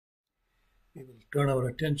We will turn our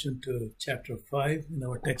attention to chapter 5 in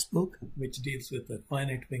our textbook, which deals with the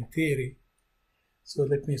finite wing theory. So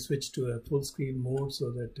let me switch to a full screen mode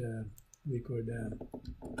so that we could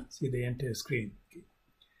see the entire screen. Okay.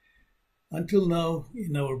 Until now,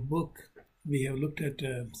 in our book, we have looked at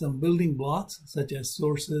some building blocks such as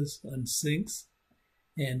sources and sinks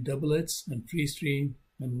and doublets and free stream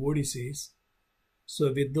and vortices.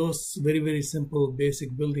 So with those very, very simple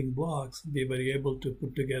basic building blocks, we were able to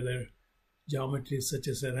put together geometries such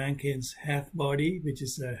as a Rankine's half body, which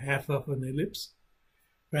is a half of an ellipse,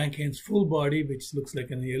 Rankine's full body, which looks like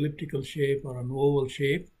an elliptical shape or an oval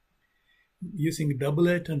shape. Using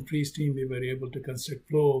doublet and free stream, we were able to construct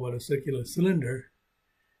flow over a circular cylinder.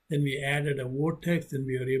 Then we added a vortex, and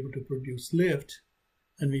we were able to produce lift.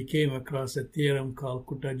 And we came across a theorem called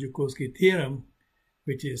Kutta-Joukowski theorem,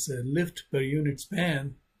 which is a lift per unit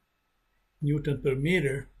span, Newton per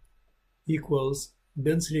meter, equals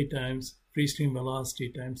density times free stream velocity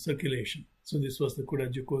times circulation. So this was the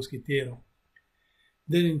Kutta-Joukowski theorem.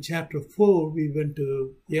 Then in chapter 4, we went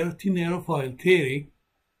to thin aerofoil theory.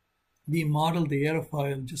 We modeled the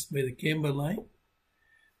aerofoil just by the camber line.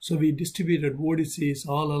 So we distributed vortices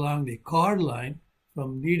all along the chord line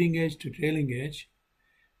from leading edge to trailing edge.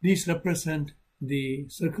 These represent the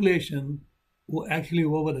circulation actually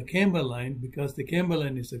over the camber line, because the camber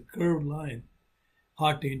line is a curved line,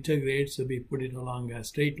 hard to integrate, so we put it along a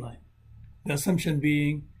straight line. The assumption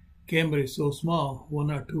being camber is so small, 1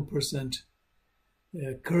 or 2%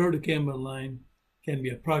 curved camber line can be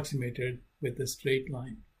approximated with a straight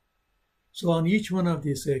line. So on each one of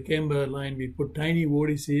these camber line, we put tiny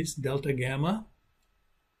vortices, delta gamma,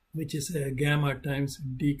 which is gamma times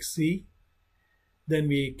dc. Then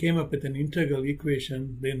we came up with an integral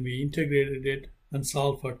equation. Then we integrated it and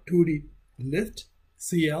solved for 2D lift,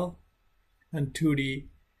 CL, and 2D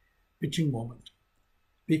pitching moment.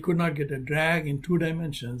 We could not get a drag in 2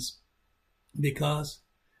 dimensions because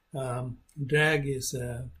drag is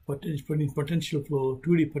potential flow,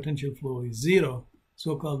 2D potential flow is 0,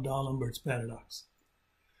 so-called D'Alembert's paradox.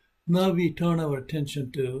 Now we turn our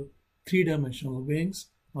attention to 3-dimensional wings,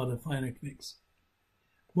 or the finite wings.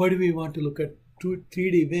 Why do we want to look at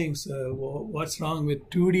 3D wings? What's wrong with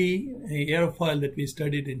 2D aerofoil that we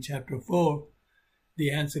studied in chapter 4? The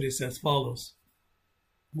answer is as follows.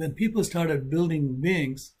 When people started building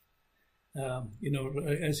wings, as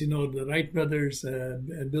you know, the Wright brothers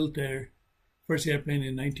built their first airplane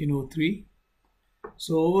in 1903.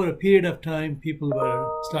 So over a period of time, people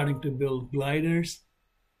were starting to build gliders.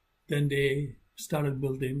 Then they started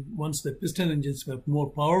building, once the piston engines were more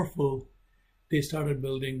powerful, they started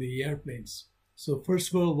building the airplanes. So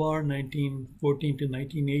First World War, 1914 to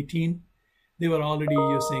 1918, they were already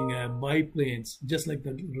using biplanes, just like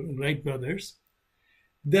the Wright brothers.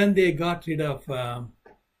 Then they got rid of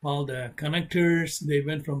all the connectors. They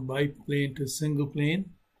went from biplane to single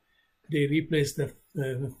plane. They replaced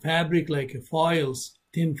the fabric like foils,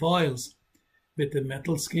 thin foils, with a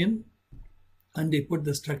metal skin. And they put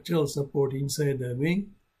the structural support inside the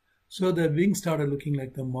wing. So the wing started looking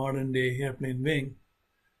like the modern day airplane wing.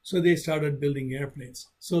 So they started building airplanes.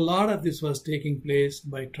 So a lot of this was taking place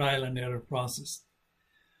by trial and error process.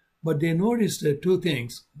 But they noticed 2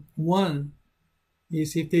 things. One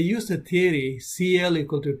is if they use the theory CL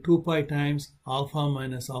equal to 2 pi times alpha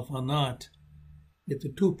minus alpha naught, with the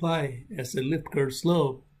 2 pi as a lift curve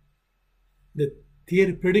slope, the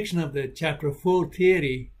theory prediction of the chapter 4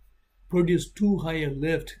 theory produced too high a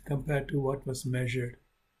lift compared to what was measured.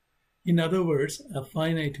 In other words, a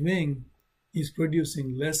finite wing is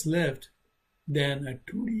producing less lift than a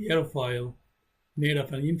 2D aerofoil made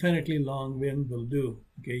of an infinitely long wing will do,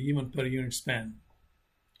 okay, even per unit span.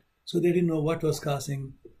 So they didn't know what was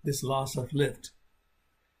causing this loss of lift.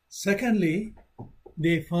 Secondly,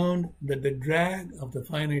 they found that the drag of the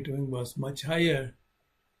finite wing was much higher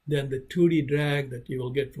than the 2D drag that you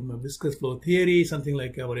will get from a viscous flow theory, something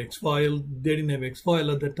like our X-foil. They didn't have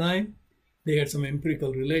X-foil at the time. They had some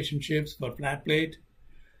empirical relationships for flat plate.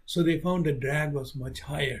 So they found the drag was much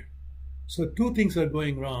higher. So 2 things were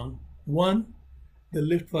going wrong. 1, the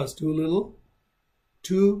lift was too little.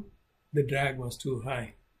 2, the drag was too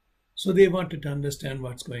high. So they wanted to understand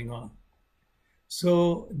what's going on.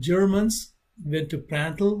 So Germans went to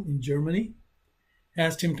Prandtl in Germany,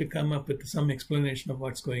 asked him to come up with some explanation of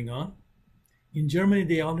what's going on. In Germany,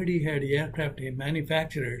 they already had aircraft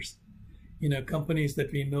manufacturers, companies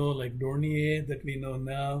that we know, like Dornier, that we know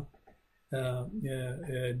now.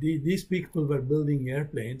 These people were building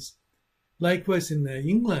airplanes. Likewise, in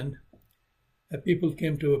England, people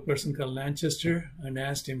came to a person called Lanchester and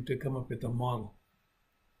asked him to come up with a model.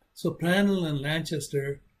 So Prandtl and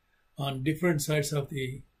Lanchester, on different sides of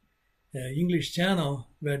the English Channel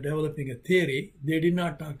were developing a theory. They did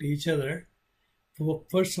not talk to each other.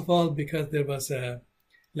 First of all, because there was a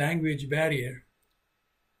language barrier.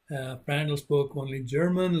 Prandtl spoke only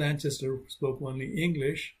German, Lanchester spoke only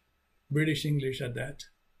English, British English at that.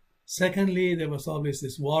 Secondly, there was always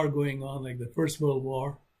this war going on, like the First World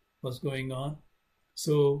War was going on.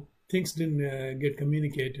 So things didn't get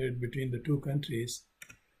communicated between the two countries.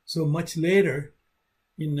 So much later,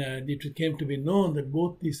 it came to be known that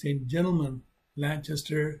both these same gentlemen,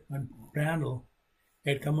 Lanchester and Prandtl,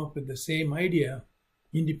 had come up with the same idea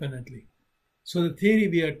independently. So the theory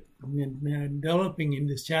we are developing in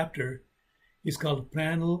this chapter is called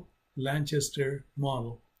Prandtl-Lanchester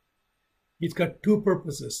model. It's got two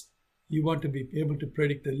purposes. You want to be able to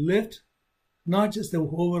predict the lift, not just the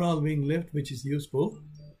overall wing lift, which is useful,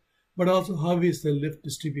 but also how is the lift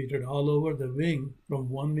distributed all over the wing from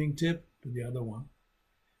one wingtip to the other one,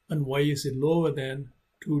 and why is it lower than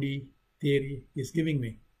 2D theory is giving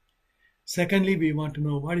me. Secondly, we want to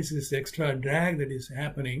know what is this extra drag that is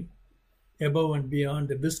happening above and beyond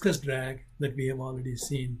the viscous drag that we have already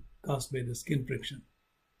seen caused by the skin friction.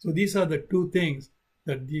 So these are the two things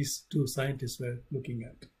that these two scientists were looking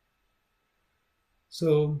at.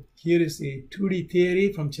 So here is the 2D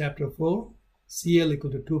theory from chapter 4. CL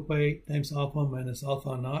equal to 2 pi times alpha minus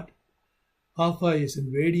alpha naught. Alpha is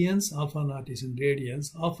in radians, alpha naught is in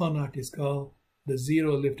radians. Alpha naught is called the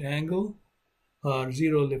zero lift angle or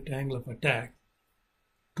zero lift angle of attack.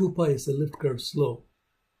 2 pi is the lift curve slope.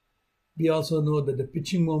 We also know that the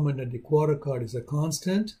pitching moment at the quarter chord is a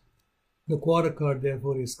constant. The quarter chord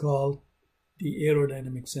therefore is called the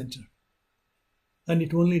aerodynamic center. And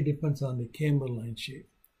it only depends on the camber line shape.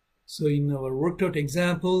 So in our worked out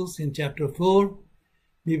examples in chapter 4,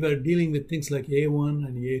 we were dealing with things like A1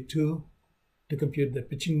 and A2 to compute the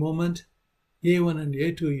pitching moment. A1 and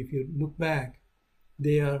A2, if you look back,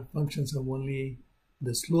 they are functions of only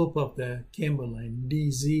the slope of the camber line,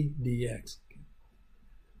 dz, dx.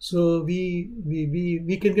 So we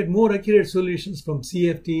can get more accurate solutions from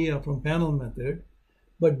CFT or from panel method,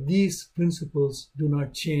 but these principles do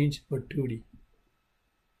not change for 2D.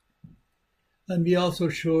 And we also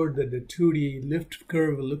showed that the 2D lift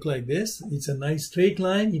curve will look like this. It's a nice straight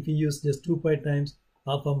line if you use just 2 pi times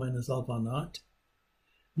alpha minus alpha naught.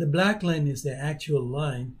 The black line is the actual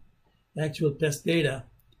line, actual test data.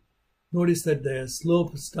 Notice that the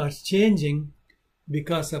slope starts changing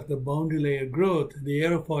because of the boundary layer growth. The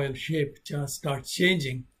aerofoil shape just starts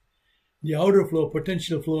changing. The outer flow,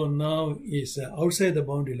 potential flow now is outside the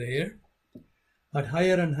boundary layer. At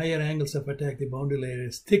higher and higher angles of attack, the boundary layer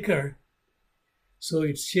is thicker. So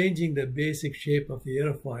it's changing the basic shape of the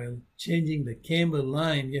aerofoil, changing the camber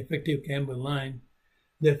line, the effective camber line.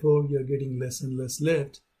 Therefore, you're getting less and less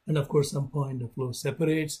lift. And of course, some point the flow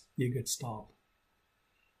separates, you get stalled.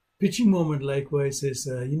 Pitching moment, likewise, is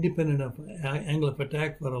independent of angle of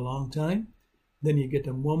attack for a long time. Then you get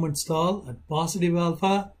a moment stall at positive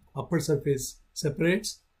alpha, upper surface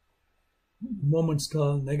separates. Moment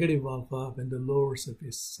stall, negative alpha, when the lower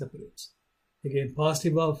surface separates. Again,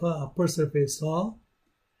 positive alpha, upper surface stall,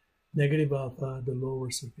 negative alpha, the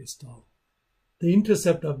lower surface stall. The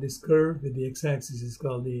intercept of this curve with the x-axis is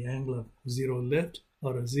called the angle of zero lift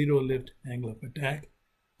or a zero lift angle of attack,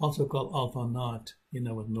 also called alpha naught in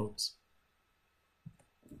our notes.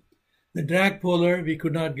 The drag polar we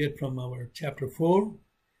could not get from our chapter 4.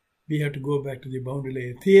 We have to go back to the boundary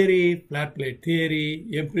layer theory, flat plate theory,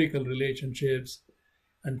 empirical relationships,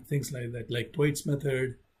 and things like that, like Thwaites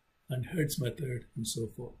method and Hertz method, and so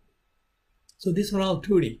forth. So these are all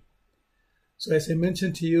 2D. So as I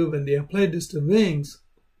mentioned to you, when they applied this to wings,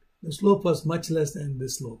 the slope was much less than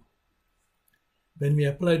this slope. When we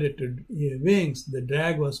applied it to wings, the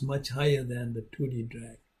drag was much higher than the 2D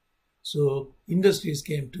drag. So industries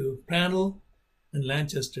came to Prandtl and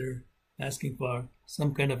Lanchester asking for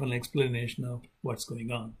some kind of an explanation of what's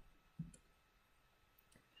going on.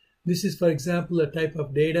 This is, for example, a type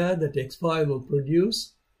of data that X-foil will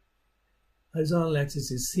produce. Horizontal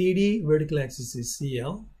axis is CD, vertical axis is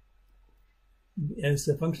CL. As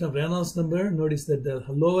a function of Reynolds number, notice that the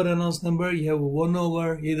lower Reynolds number, you have 1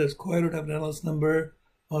 over either square root of Reynolds number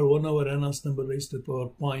or 1 over Reynolds number raised to the power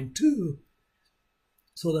 0.2.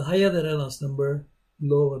 So the higher the Reynolds number,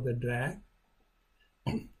 lower the drag.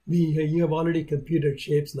 You have already computed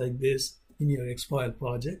shapes like this in your X-foil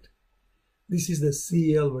project. This is the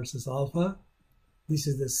CL versus alpha. This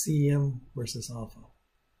is the CM versus alpha.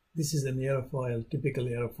 This is an aerofoil, typical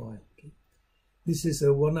aerofoil. Okay. This is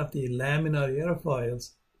one of the laminar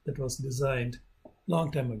aerofoils that was designed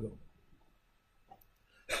long time ago.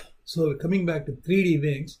 So coming back to 3D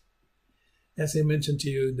wings, as I mentioned to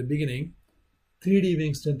you in the beginning, 3D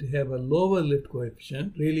wings tend to have a lower lift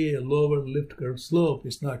coefficient, really a lower lift curve slope.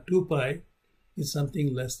 It's not 2 pi, it's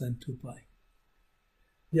something less than 2 pi.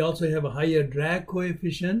 They also have a higher drag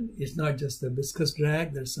coefficient. It's not just the viscous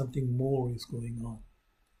drag, there's something more is going on.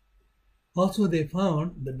 Also, they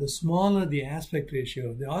found that the smaller the aspect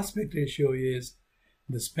ratio is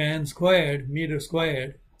the span squared, meter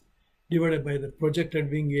squared, divided by the projected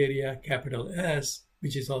wing area, capital S,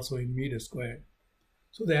 which is also in meter squared.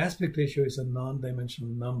 So the aspect ratio is a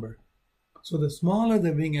non-dimensional number. So the smaller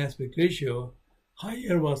the wing aspect ratio,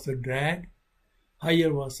 higher was the drag,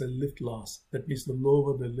 higher was the lift loss. That means the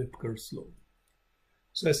lower the lift curve slope.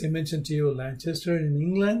 So as I mentioned to you, Lanchester in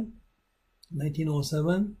England,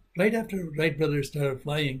 1907, right after Wright brothers started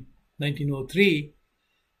flying, 1903,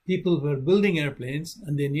 people were building airplanes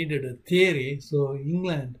and they needed a theory. So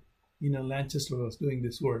England, Lanchester was doing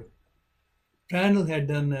this work. Prandtl had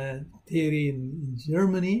done a theory in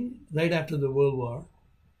Germany right after the World War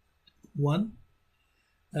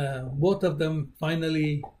I. Both of them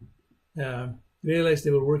finally realized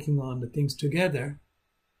they were working on the things together.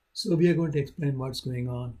 So we are going to explain what's going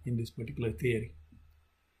on in this particular theory.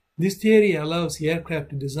 This theory allows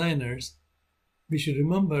aircraft designers, we should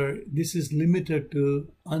remember this is limited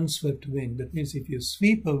to unswept wing. That means if you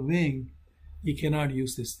sweep a wing, you cannot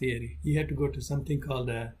use this theory. You have to go to something called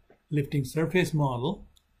a lifting surface model.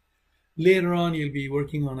 Later on, you'll be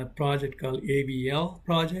working on a project called AVL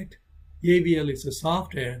project. AVL is a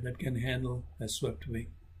software that can handle a swept wing.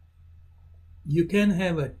 You can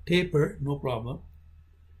have a taper, no problem.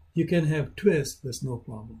 You can have twist, that's no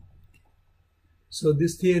problem. So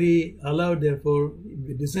this theory allowed, therefore,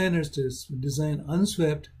 the designers to design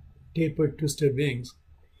unswept, tapered, twisted wings.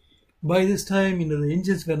 By this time, the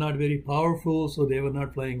engines were not very powerful, so they were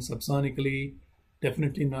not flying subsonically,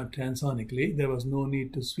 definitely not transonically. There was no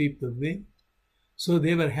need to sweep the wing. So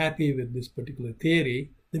they were happy with this particular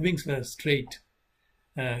theory. The wings were straight.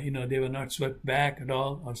 They were not swept back at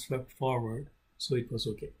all or swept forward. So it was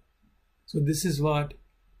okay. So this is what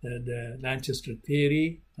the Lanchester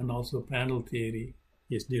theory and also Prandtl theory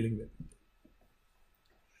is dealing with.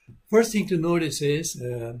 First thing to notice is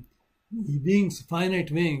wings,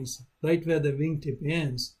 finite wings, right where the wingtip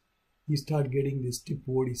ends, you start getting these tip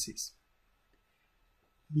vortices.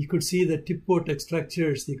 You could see the tip vortex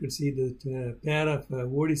structures. You could see the pair of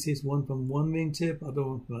vortices, one from one wingtip, other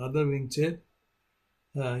one from another wingtip,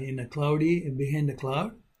 in a cloudy and behind a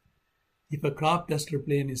cloud. If a crop duster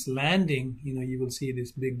plane is landing, you will see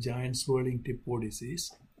this big giant swirling tip vortices.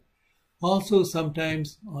 Also,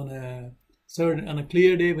 sometimes on a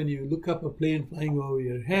clear day, when you look up a plane flying over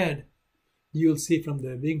your head, you will see from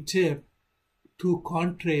the wingtip two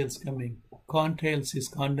contrails coming. Contrails is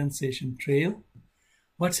condensation trail.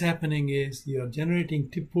 What's happening is you are generating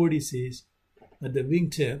tip vortices at the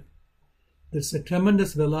wingtip. There's a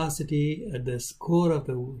tremendous velocity at the core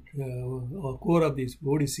of these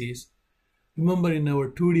vortices. Remember, in our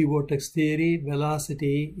 2D vortex theory,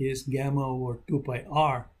 velocity is gamma over 2 pi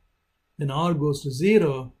r. When r goes to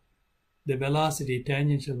 0, the velocity,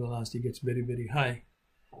 tangential velocity, gets very, very high.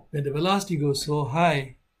 When the velocity goes so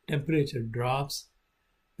high, temperature drops,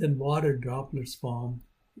 then water droplets form.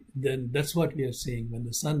 Then that's what we are seeing. When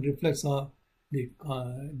the sun reflects off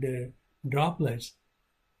the droplets,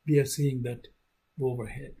 we are seeing that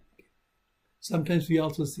overhead. Sometimes we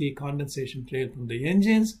also see condensation trail from the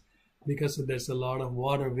engines because there's a lot of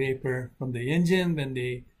water vapor from the engine. When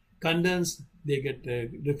they condense, they get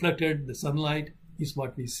reflected. The sunlight is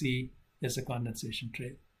what we see as a condensation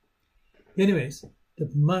trail. Anyways, the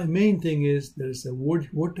main thing is there is a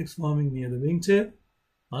vortex forming near the wingtip,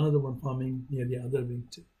 another one forming near the other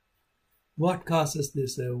wingtip. What causes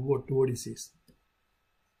this vortices?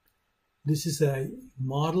 This is a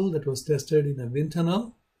model that was tested in a wind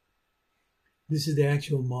tunnel. This is the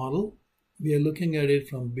actual model. We are looking at it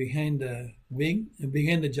from behind the wing and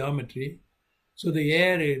behind the geometry. So the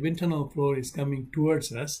air, wind tunnel flow is coming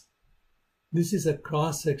towards us. This is a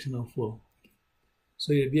cross-sectional flow.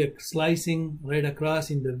 So we are slicing right across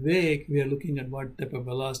in the wake. We are looking at what type of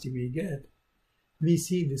velocity we get. We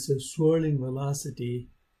see this swirling velocity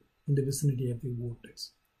in the vicinity of the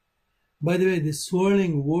vortex. By the way, this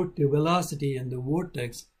swirling velocity and the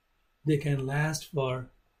vortex, they can last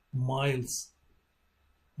for miles.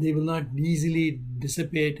 They will not easily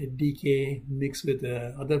dissipate, decay, mix with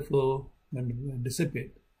other flow and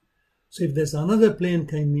dissipate. So if there's another plane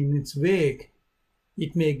coming in its wake,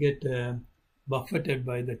 it may get buffeted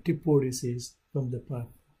by the tip vortices from the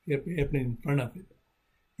airplane in front of it.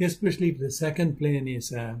 Especially if the second plane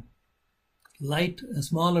is a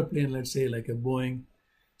smaller plane, let's say like a Boeing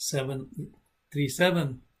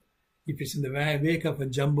 737. If it's in the wake of a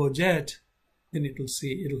jumbo jet, then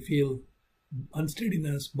it'll feel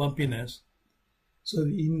unsteadiness, bumpiness. So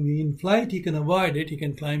in flight, you can avoid it. You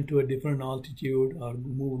can climb to a different altitude or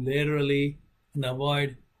move laterally and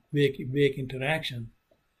avoid wake interaction.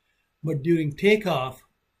 But during takeoff,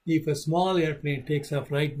 if a small airplane takes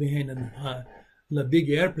off right behind a big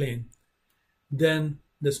airplane, then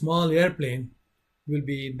the small airplane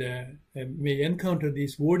may encounter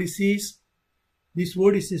these vortices. These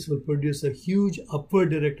vortices will produce a huge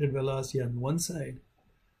upward directed velocity on one side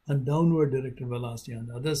and downward directed velocity on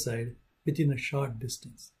the other side within a short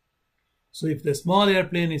distance. So if the small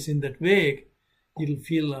airplane is in that wake, it'll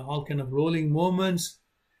feel all kind of rolling moments.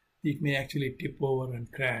 It may actually tip over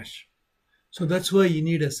and crash. So that's why you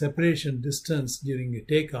need a separation distance during a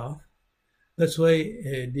takeoff. That's why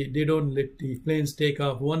they don't let the planes take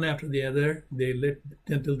off one after the other. They let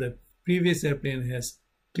until the previous airplane has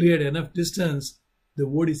cleared enough distance, the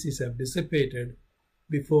vortices have dissipated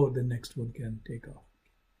before the next one can take off.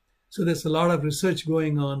 So there's a lot of research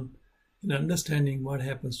going on in understanding what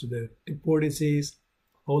happens to the tip vortices,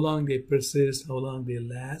 how long they persist, how long they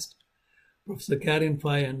last. Professor Karin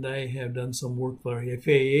Fay and I have done some work for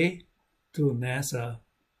FAA through NASA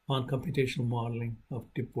on computational modeling of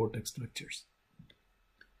tip vortex structures.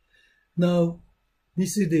 Now,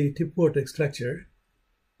 this is the tip vortex structure.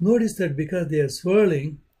 Notice that because they are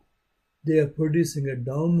swirling, they are producing a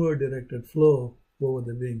downward directed flow over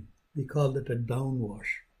the wing. We call that a downwash.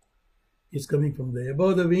 It's coming from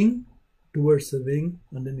above the wing towards the wing,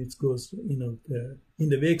 and then it goes, in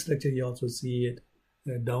the wake structure, you also see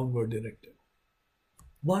it downward directed.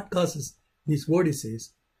 What causes these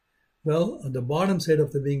vortices? Well, on the bottom side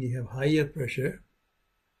of the wing, you have higher pressure.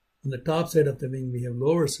 On the top side of the wing, we have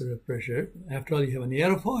lower pressure. After all, you have an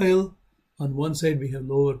airfoil. On one side, we have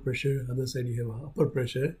lower pressure. Other side, you have upper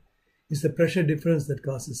pressure. It's the pressure difference that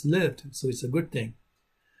causes lift, so it's a good thing.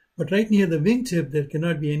 But right near the wingtip, there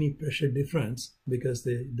cannot be any pressure difference because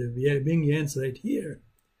the wing ends right here.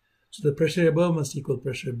 So the pressure above must equal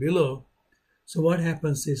pressure below. So what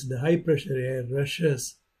happens is the high pressure air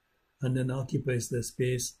rushes and then occupies the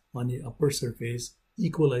space on the upper surface,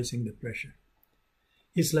 equalizing the pressure.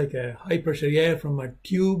 It's like a high pressure air from a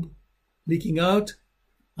tube leaking out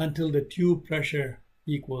until the tube pressure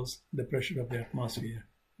equals the pressure of the atmosphere.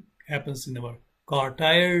 It happens in our car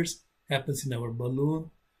tires, happens in our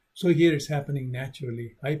balloon. So here it's happening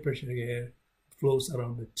naturally. High pressure air flows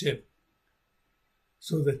around the tip.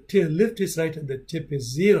 So the lift is right at the tip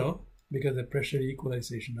is zero because the pressure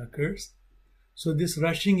equalization occurs. So this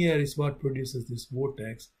rushing air is what produces this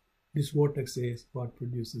vortex. This vortex is what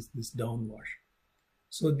produces this downwash.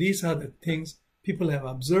 So these are the things people have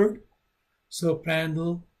observed. So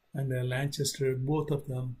Prandtl and Lanchester, both of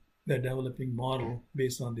them, they're developing model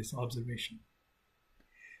based on this observation.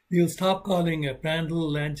 We will stop calling a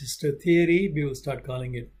Prandtl-Lanchester theory. We will start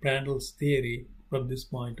calling it Prandtl's theory from this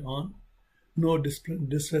point on. No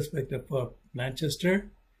disrespect for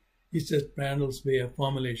Lanchester. It's just Prandtl's way of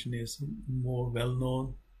formulation is more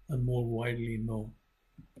well-known and more widely known.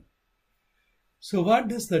 So what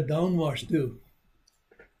does the downwash do?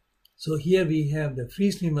 So here we have the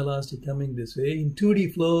free stream velocity coming this way. In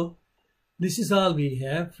 2D flow, this is all we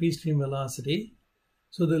have, free stream velocity.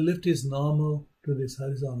 So the lift is normal to this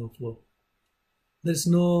horizontal flow. There's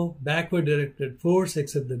no backward directed force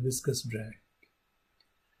except the viscous drag.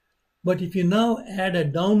 But if you now add a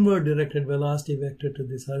downward directed velocity vector to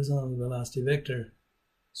this horizontal velocity vector,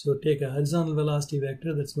 so take a horizontal velocity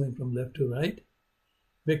vector that's going from left to right,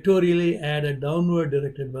 vectorially add a downward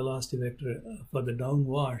directed velocity vector for the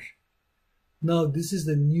downwash. Now this is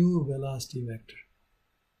the new velocity vector.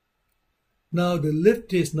 Now the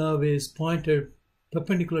lift is pointed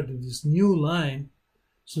perpendicular to this new line,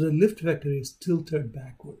 so the lift vector is tilted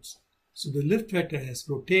backwards. So the lift vector has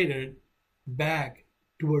rotated back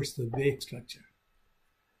towards the wake structure.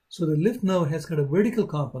 So the lift now has got a vertical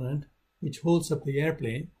component which holds up the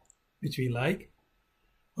airplane, which we like.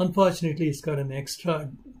 Unfortunately, it's got an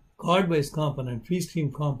extra chord-wise component, free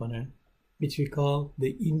stream component, which we call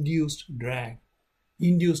the induced drag.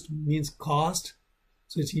 Induced means caused,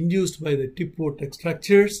 so it's induced by the tip vortex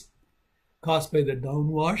structures, caused by the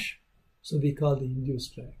downwash, so we call the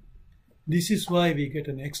induced drag. This is why we get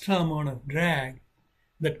an extra amount of drag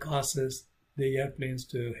that causes the airplanes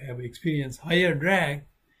to experience higher drag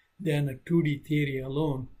than a 2D theory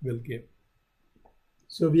alone will give.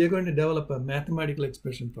 So we are going to develop a mathematical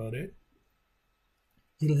expression for it.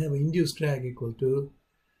 It'll have an induced drag equal to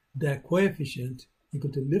drag coefficient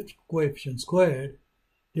equal to lift coefficient squared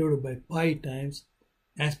divided by pi times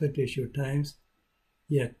aspect ratio times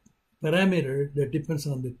parameter that depends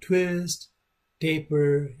on the twist,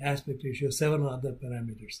 taper, aspect ratio, several other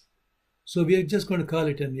parameters. So we are just going to call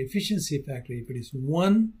it an efficiency factor. If it is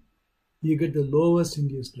 1, you get the lowest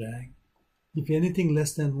induced drag. If anything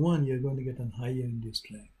less than 1, you're going to get a higher induced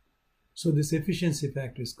drag. So this efficiency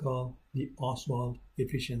factor is called the Ostwald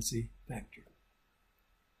efficiency factor.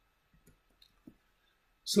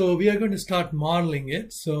 So we are going to start modeling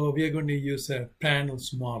it. So we are going to use a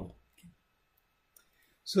Prandtl's model.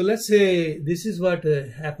 So let's say this is what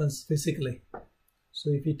happens physically.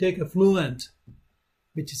 So if you take a Fluent,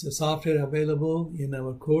 which is a software available in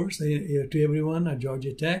our course to everyone at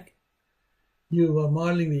Georgia Tech, you are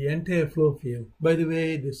modeling the entire flow field. By the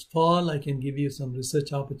way, this fall I can give you some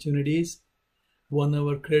research opportunities, 1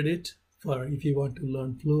 hour credit for if you want to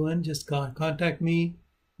learn Fluent. Just contact me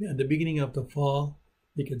at the beginning of the fall.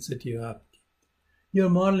 We can set you up. You're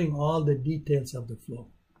modeling all the details of the flow.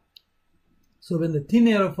 So when the thin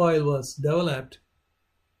aerofoil was developed,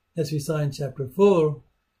 as we saw in chapter 4,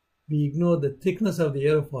 we ignored the thickness of the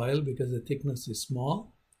aerofoil because the thickness is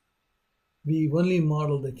small. We only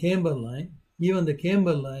modeled the camber line. Even the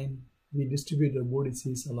camber line, we distribute the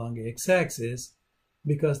vortices along the x-axis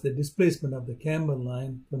because the displacement of the camber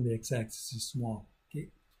line from the x-axis is small. Okay?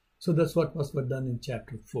 So that's what was done in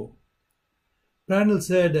chapter 4. Prandtl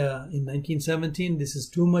said in 1917, this is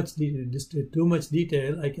too much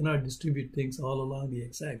detail. I cannot distribute things all along the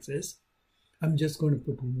x-axis. I'm just going to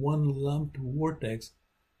put one lumped vortex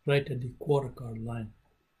right at the quarter chord line.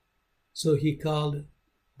 So he called,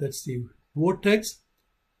 that's the vortex.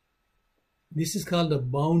 This is called a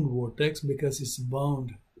bound vortex because it's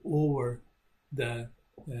bound over the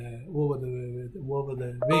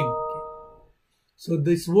wing. So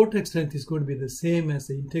this vortex strength is going to be the same as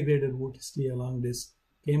the integrated vorticity along this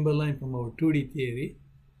camber line from our 2D theory.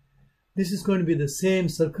 This is going to be the same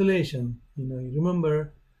circulation. You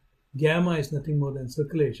remember gamma is nothing more than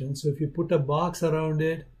circulation. So if you put a box around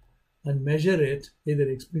it and measure it,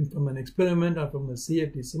 either from an experiment or from a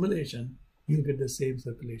CFD simulation, you'll get the same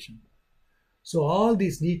circulation. So all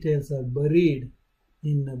these details are buried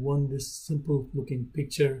in this simple looking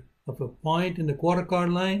picture of a point in the quarter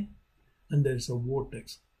chord line, and there's a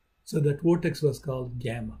vortex. So that vortex was called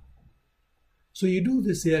gamma. So you do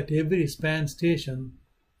this at every span station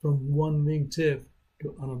from one wingtip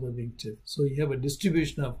to another wingtip. So you have a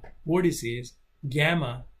distribution of vortices,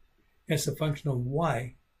 gamma, as a function of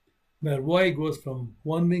y, where y goes from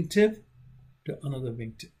one wingtip to another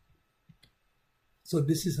wingtip. So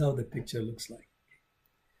this is how the picture looks like.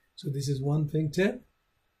 So this is one wingtip.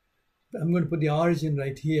 I'm going to put the origin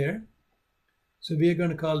right here. So we are going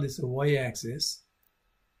to call this a y-axis.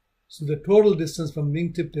 So the total distance from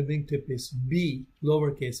wingtip to wingtip is b,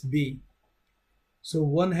 lowercase b. So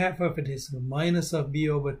 1/2 of it is minus of b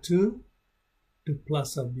over 2 to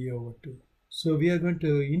plus of b over 2. So we are going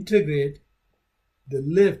to integrate the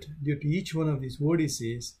lift due to each one of these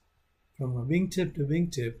vortices from a wingtip to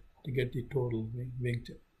wingtip to get the total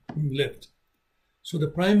wingtip lift. So the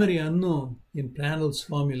primary unknown in Prandtl's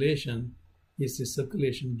formulation is the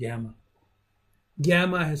circulation gamma.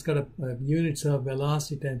 Gamma has got a units of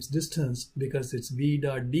velocity times distance because it's v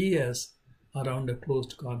dot ds around a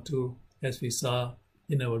closed contour, as we saw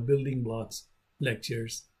in our building blocks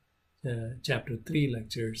lectures, chapter 3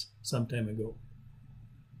 lectures some time ago.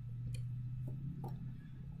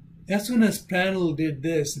 As soon as Prandtl did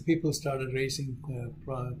this, people started raising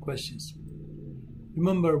questions.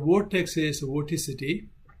 Remember, vortex is vorticity,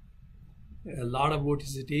 a lot of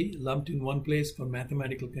vorticity lumped in one place for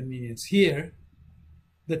mathematical convenience. Here,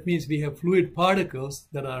 that means we have fluid particles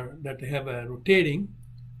that have a rotating.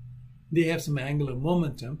 They have some angular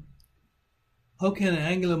momentum. How can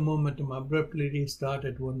angular momentum abruptly start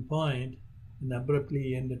at one point and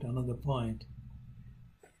abruptly end at another point?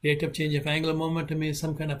 Rate of change of angular momentum is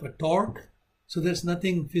some kind of a torque. So there's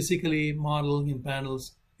nothing physically modeled in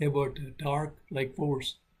Prandtl's about torque like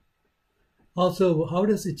force. Also, how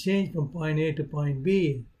does it change from point A to point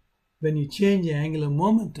B? When you change the angular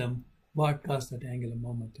momentum, what caused that angular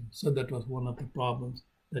momentum? So that was one of the problems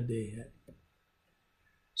that they had.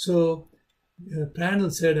 So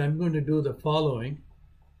Prandtl said, I'm going to do the following.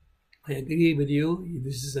 I agree with you.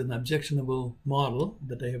 This is an objectionable model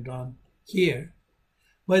that I have done here.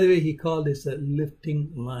 By the way, he called this a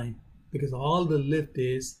lifting line because all the lift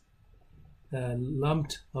is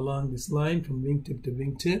lumped along this line from wingtip to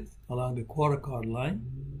wingtip along the quarter chord line.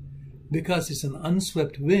 Because it's an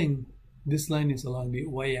unswept wing, this line is along the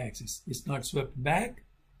y-axis. It's not swept back,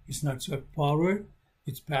 it's not swept forward,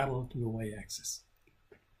 it's parallel to the y-axis.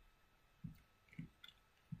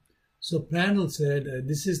 So Prandtl said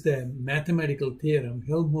this is the mathematical theorem.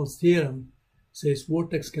 Helmholtz theorem says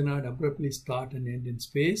vortex cannot abruptly start and end in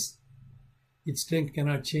space. Its strength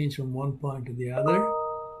cannot change from one point to the other.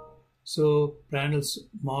 So Prandtl's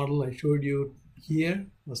model I showed you here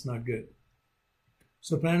was not good.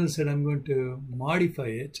 So Prandtl said, I'm going to modify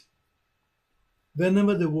it.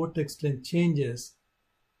 Whenever the vortex length changes,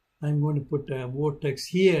 I'm going to put a vortex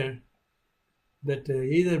here that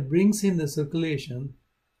either brings in the circulation,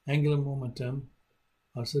 angular momentum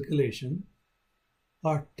or circulation,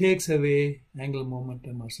 or takes away angular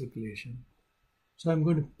momentum or circulation. So I'm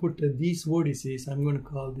going to put these vortices, I'm going to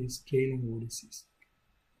call these trailing vortices.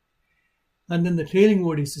 And then the trailing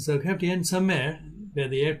vortices are have to end somewhere where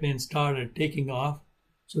the airplane started taking off.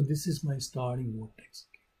 So this is my starting vortex.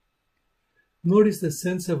 Notice the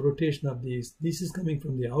sense of rotation of these. This is coming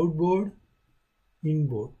from the outboard,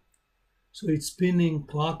 inboard. So it's spinning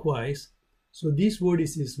clockwise. So this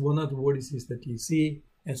vortex is one of the vortices that you see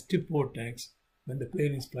as tip vortex when the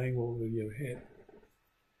plane is flying over your head.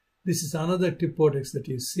 This is another tip vortex that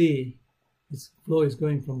you see. Its flow is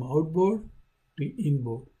going from outboard to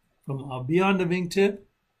inboard, from beyond the wingtip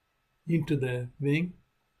into the wing,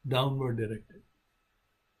 downward directed.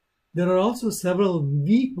 There are also several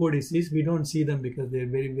weak vortices. We don't see them because they're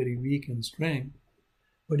very, very weak in strength.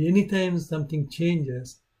 But anytime something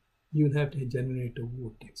changes, you'll have to generate a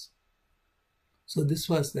vortex. So this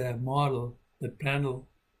was the model that Prandtl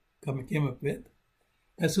came up with.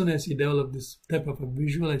 As soon as he developed this type of a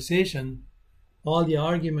visualization, all the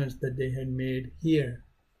arguments that they had made here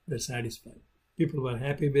were satisfied. People were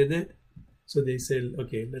happy with it, so they said,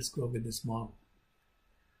 okay, let's go with this model.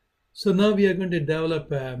 So now we are going to develop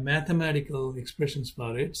mathematical expressions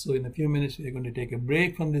for it. So in a few minutes, we are going to take a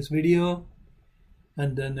break from this video,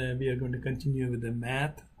 and then we are going to continue with the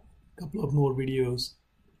math, a couple of more videos,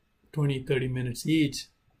 20-30 minutes each,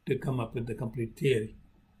 to come up with the complete theory.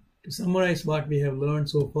 To summarize what we have learned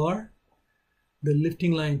so far, the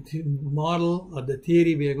lifting line model or the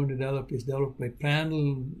theory we are going to develop is developed by Prandtl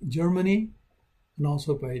in Germany and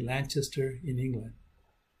also by Lanchester in England.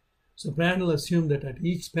 So Prandtl assumed that at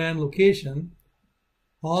each span location,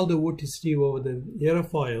 all the vorticity over the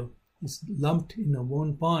aerofoil is lumped in a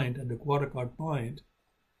one point at the quarter chord point.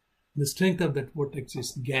 The strength of that vortex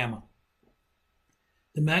is gamma.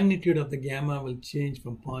 The magnitude of the gamma will change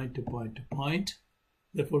from point to point to point.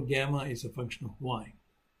 Therefore, gamma is a function of y.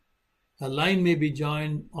 A line may be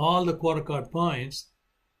joined all the quarter chord points.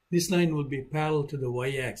 This line will be parallel to the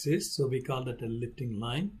y-axis, so we call that a lifting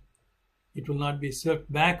line. It will not be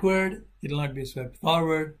swept backward. It will not be swept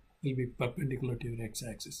forward. It will be perpendicular to your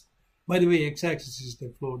x-axis. By the way, x-axis is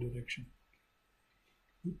the flow direction.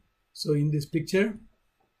 So in this picture,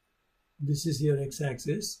 this is your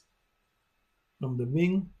x-axis from the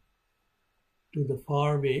wing to the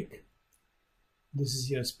far wake. This is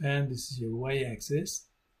your span, this is your y-axis.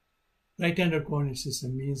 Right-hander coordinate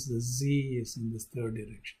system means the z is in this third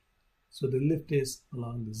direction. So the lift is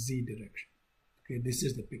along the z direction. Okay, this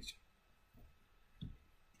is the picture.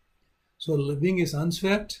 So the wing is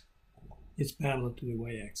unswept, it's parallel to the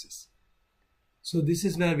y-axis. So this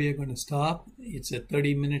is where we are going to stop. It's at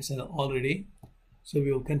 30 minutes already. So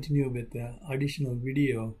we will continue with the additional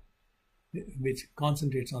video which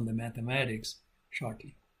concentrates on the mathematics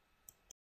shortly.